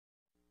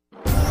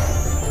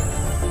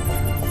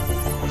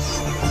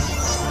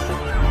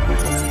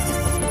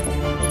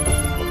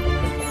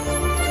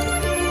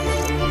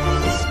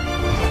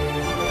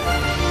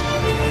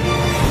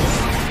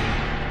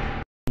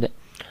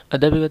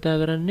අද අපි කතා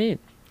කරන්නේ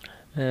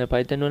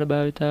Python වල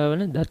භාවිතා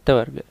වන දත්ත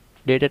වර්ග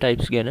data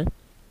types ගැන.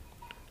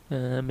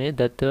 මේ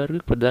දත්ත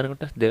වර්ග ප්‍රධාන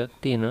කොටස් දෙකක්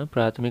තියෙනවා.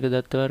 ප්‍රාථමික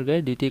දත්ත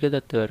වර්ගයයි ද්විතීයික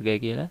දත්ත වර්ගයයි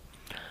කියලා.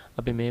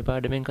 අපි මේ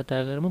පාඩමෙන්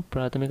කතා කරමු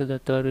ප්‍රාථමික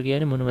දත්ත වර්ග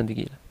කියන්නේ මොනවද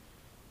කියලා.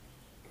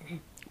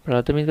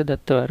 ප්‍රාථමික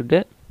දත්ත වර්ග,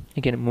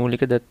 ඒ කියන්නේ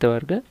මූලික දත්ත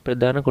වර්ග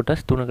ප්‍රධාන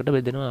කොටස් තුනකට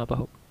බෙදෙනවා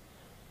ආපහු.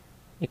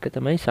 එක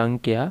තමයි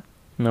සංඛ්‍යා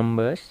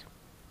numbers,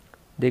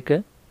 දෙක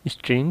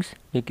strings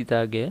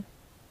ලිඛිතාගය,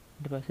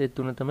 ඊට පස්සේ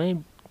තුන තමයි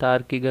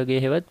තාර්කික අගය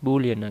හෙවත්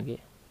බූලියන් අගය.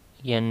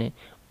 කියන්නේ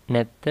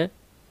නැත්ත,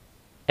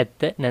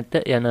 ඇත්ත, නැත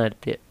යන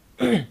අර්ථය.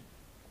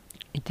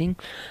 ඉතින්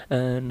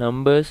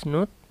numbers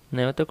නොත්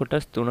නැවත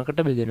කොටස් තුනකට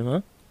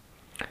බෙදෙනවා.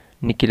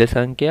 නිකිල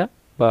සංඛ්‍යා,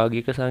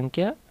 භාගික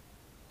සංඛ්‍යා,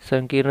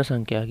 සංකීර්ණ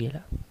සංඛ්‍යා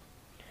කියලා.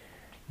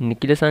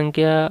 නිකිල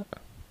සංඛ්‍යා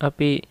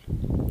අපි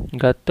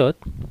ගත්තොත්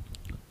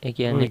ඒ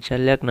කියන්නේ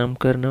එක්ෂල්ලයක් නම්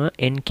කරනවා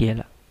n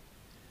කියලා.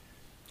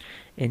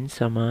 n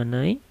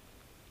සමානයි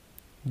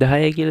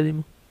 10 කියලා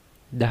දෙමු.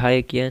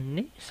 10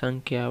 කියන්නේ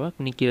සංඛ්‍යාවක්,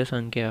 නිකිල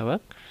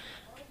සංඛ්‍යාවක්.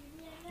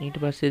 ඊට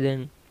පස්සේ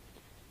දැන්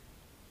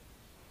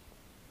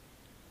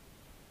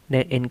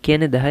n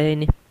කියන්නේ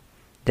 10යිනේ.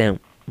 දැන්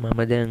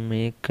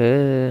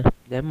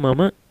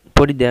මම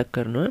පොඩි දෙයක්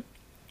කරනවා.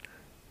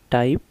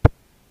 type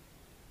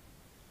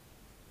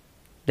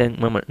දැන්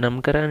මම නම්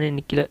කරන්නේ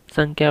නිකිල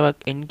සංඛ්‍යාවක්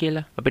n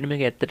කියලා. අපිට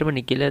මේක ඇත්තටම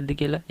නිකිලයක්ද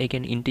කියලා, ඒ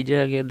කියන්නේ ඉන්ටිජර්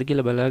එකක්ද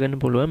කියලා බලා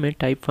ගන්න පුළුවන් මේ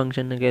type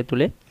function එක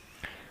ඇතුලේ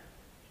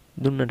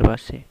දුන්නට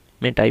පස්සේ.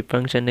 මේ type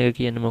function එක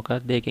කියන්නේ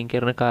මොකක්ද? ඒකෙන්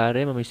කරන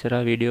කාර්යය මම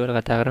ඉස්සරහා වීඩියෝ වල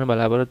කතා කරන්න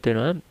බලාපොරොත්තු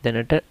වෙනවා.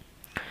 දැනට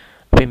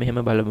අපි මෙහෙම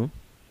බලමු.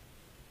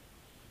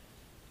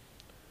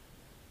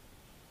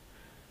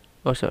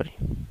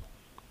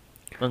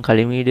 මම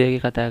කලින් වීඩියෝ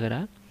එකේ කතා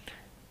කරා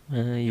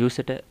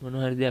යූසර්ට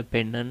මොනවා හරි දෙයක්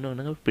පෙන්වන්න ඕන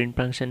නම් print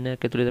function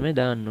එකක් ඇතුලේ තමයි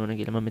දාන්න ඕන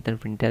කියලා. මම මෙතන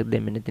print එකක්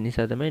දෙන්නේ නැති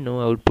නිසා තමයි no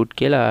output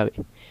කියලා ආවේ.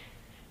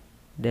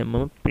 දැන්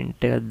මම print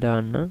එකක්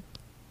දාන්නම්.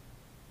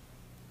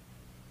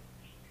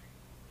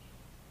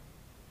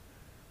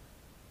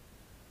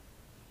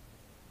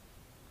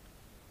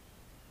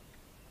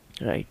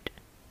 right.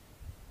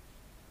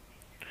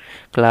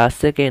 class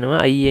එක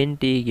එනවා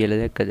int කියලා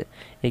දැක්කද?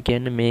 ඒ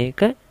කියන්නේ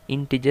මේක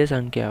integer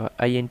සංඛ්‍යාවක්.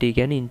 int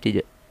කියන්නේ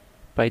integer.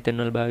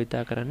 Python වල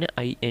භාවිතා කරන්නේ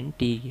int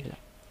කියලා.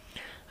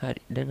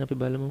 හරි. දැන් අපි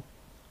බලමු.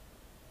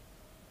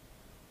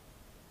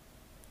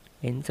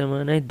 n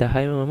සමානයි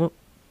 10 මම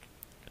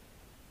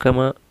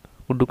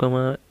උඩුකම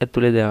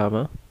ඇතුලේ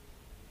දානවා.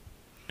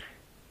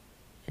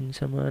 n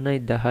සමානයි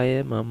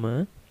 10 මම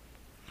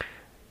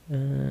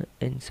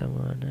n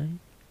සමානයි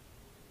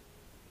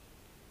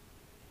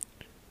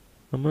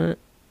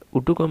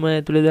උඩුකම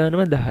ඇතුලේ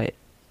දානවා 10.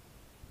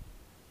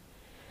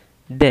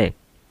 දැන්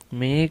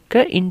මේක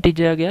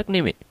ඉන්ටිජර් අගයක්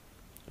නෙමෙයි.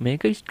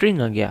 මේක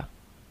ස්ට්‍රිං අගයක්.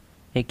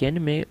 ඒ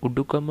කියන්නේ මේ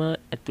උඩුකම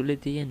ඇතුලේ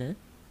තියෙන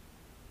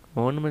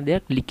ඕනම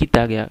දෙයක් ලිඛිත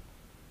අගයක්.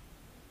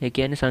 ඒ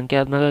කියන්නේ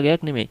සංඛ්‍යාත්මක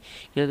අගයක් නෙමෙයි.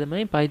 කියලා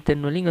තමයි Python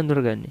වලින්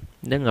අඳුරගන්නේ.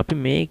 දැන් අපි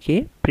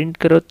මේකේ print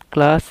කරොත්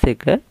class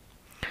එක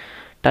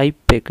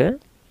type එක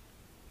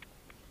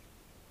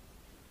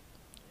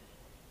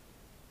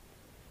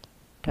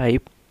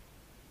type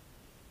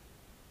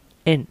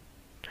n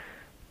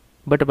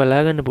ඔබට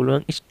බලා ගන්න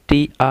පුළුවන්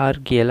str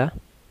කියලා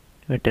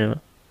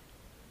වැටෙනවා.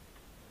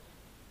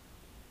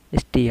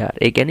 str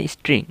ඒ කියන්නේ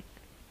string.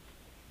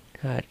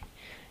 හරි.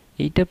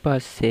 ඊට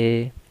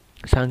පස්සේ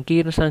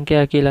සංකීර්ණ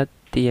සංඛ්‍යා කියලා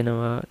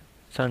තියෙනවා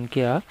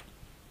සංඛ්‍යා.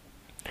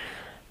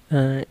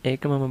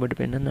 ඒක මම ඔබට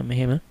පෙන්නන්නම්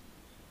මෙහෙම.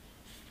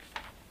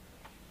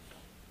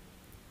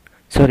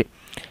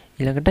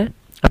 ඊළඟට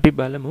අපි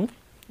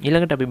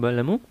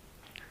බලමු.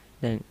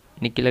 දැන්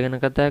නිකිල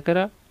ගැන කතා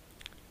කරා.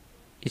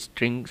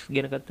 strings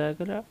ගැන කතා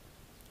කරා.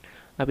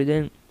 අපි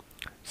දැන්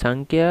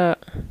සංඛ්‍යා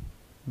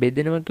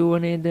බෙදෙනවා කිව්ව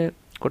නේද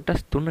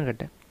කොටස්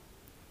තුනකට.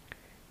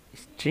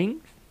 string,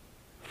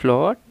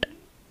 float,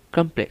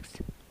 complex.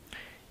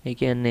 ඒ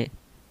කියන්නේ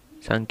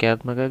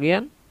සංඛ්‍යාත්මක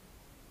අගයන්,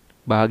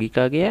 භාගික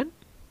අගයන්,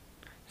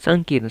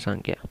 සංකීර්ණ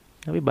සංඛ්‍යා.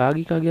 අපි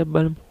භාගික අගයක්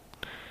බලමු.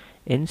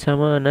 n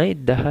සමානයි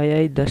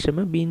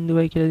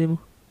 10.0 කියලා දෙමු.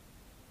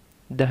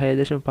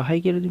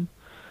 10.5 කියලා දෙමු.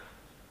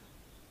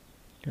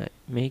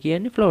 මේ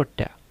කියන්නේ float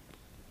එක.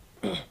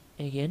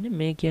 ඒ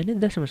කියන්නේ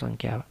දශම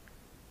සංඛ්‍යාවක්.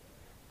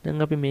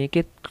 දැන් අපි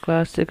මේකෙත්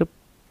class එක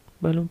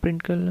බලමු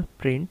print කරලා.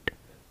 print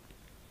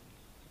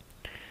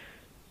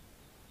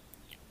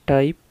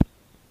type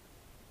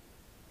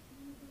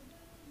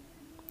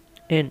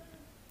n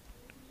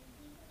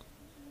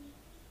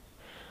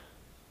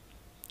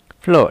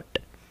float.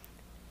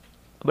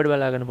 ඔබට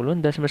බලා ගන්න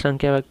පුළුවන් දශම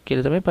සංඛ්‍යාවක්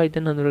කියලා තමයි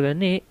Python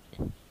හඳුනගන්නේ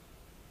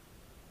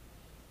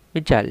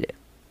විචල්‍ය.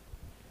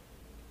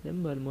 දැන්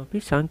බලමු අපි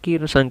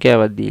සංකීර්ණ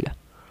සංඛ්‍යාවක් දීලා.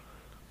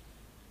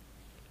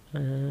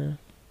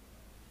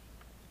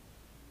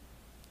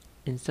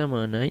 n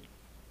සමානයි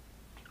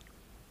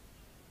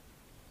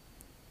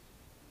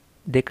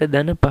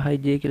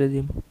 2.5j කියලා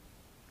දෙමු.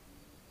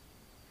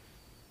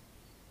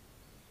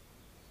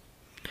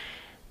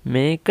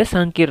 මේක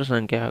සංකීර්ණ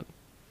සංඛ්‍යාවක්.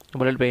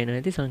 ඔයාලට පේනවා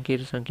ඇති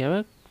සංකීර්ණ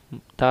සංඛ්‍යාවක්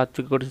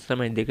තාත්වික කොටස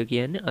තමයි 2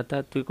 කියන්නේ,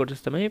 අතාත්වික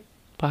කොටස තමයි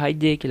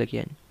 5j කියලා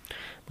කියන්නේ.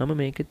 මම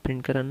මේකෙත්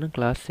print කරන්න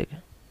class එක.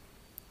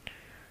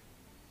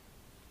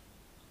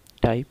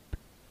 type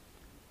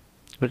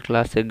අපිට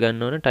class එක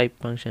ගන්න ඕන type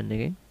function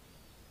එකෙන්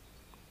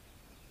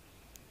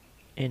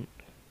n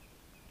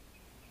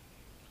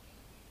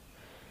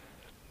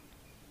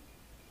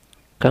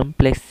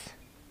complex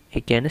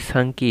ඒ කියන්නේ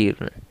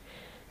සංකීර්ණ.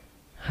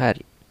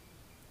 හරි.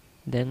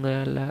 දැන්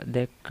ඔයාලා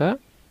දැක්කා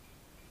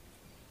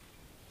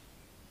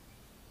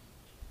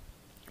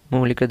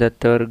මූලික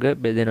දත්ත වර්ග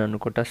බෙදෙන අණු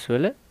කොටස්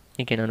වල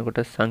ඒ කියන්නේ අණු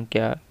කොටස්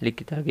සංඛ්‍යා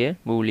ලිඛිතගය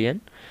බූලියන්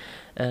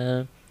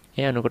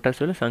ඒ අණු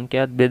කොටස් වල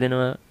සංඛ්‍යාත්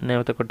බෙදෙනවා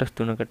නැවත කොටස්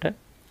තුනකට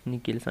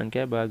නිකිල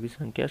සංඛ්‍යා භාග්‍ය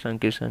සංඛ්‍යා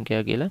සංකීර්ණ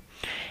සංඛ්‍යා කියලා.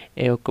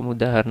 ඒ ඔක්කොම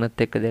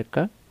උදාහරණත් එක්ක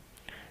දැක්කා.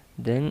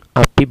 දැන්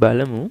අපි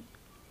බලමු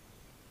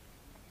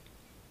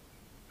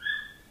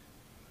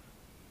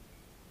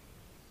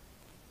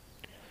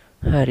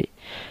හරි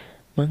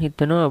මම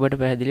හිතනවා ඔබට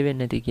පැහැදිලි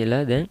වෙන්නේ නැති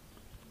කියලා. දැන්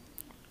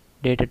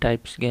data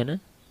types ගැන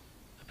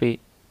අපි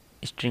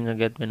string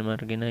එකක් වෙනම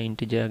අරගෙන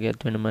integer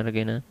එකක් වෙනම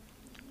අරගෙන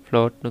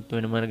float නුත්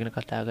වෙනම අරගෙන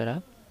කතා කරා.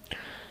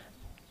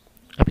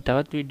 අපි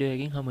තවත් වීඩියෝ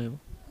එකකින් හමු වෙමු.